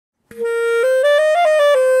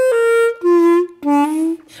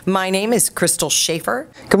My name is Crystal Schaefer.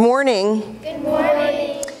 Good morning. Good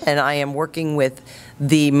morning. And I am working with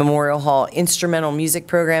the Memorial Hall Instrumental Music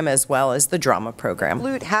Program as well as the Drama Program.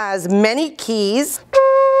 Flute has many keys.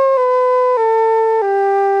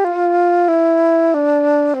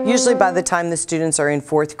 Usually by the time the students are in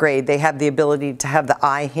 4th grade, they have the ability to have the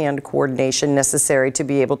eye-hand coordination necessary to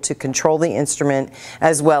be able to control the instrument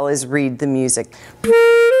as well as read the music.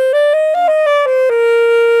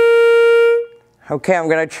 Okay, I'm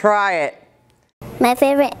going to try it. My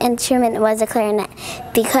favorite instrument was the clarinet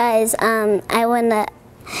because I want to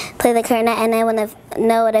play the clarinet and I want to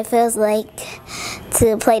know what it feels like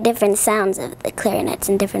to play different sounds of the clarinets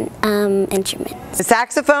and different instruments. The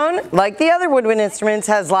saxophone, like the other woodwind instruments,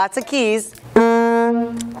 has lots of keys.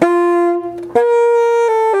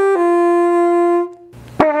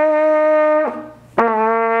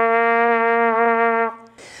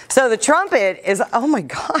 So the trumpet is, oh my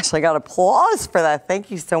gosh, I got applause for that.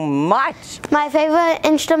 Thank you so much. My favorite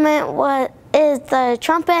instrument is the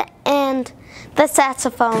trumpet and the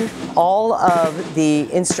saxophone. All of the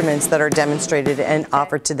instruments that are demonstrated and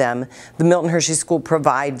offered to them, the Milton Hershey School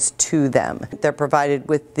provides to them. They're provided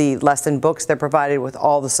with the lesson books, they're provided with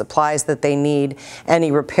all the supplies that they need.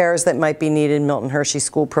 Any repairs that might be needed, Milton Hershey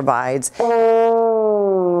School provides.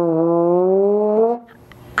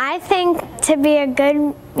 I think to be a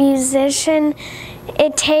good musician,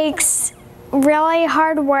 it takes really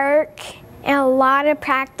hard work and a lot of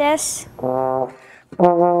practice. A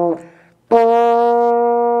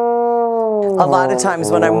lot of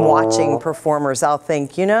times when I'm watching performers, I'll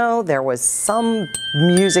think, you know, there was some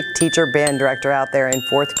music teacher, band director out there in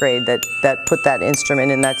 4th grade that put that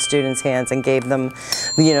instrument in that student's hands and gave them,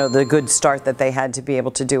 you know, the good start that they had to be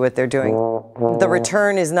able to do what they're doing. The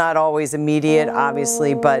return is not always immediate,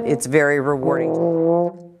 obviously, but it's very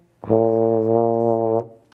rewarding.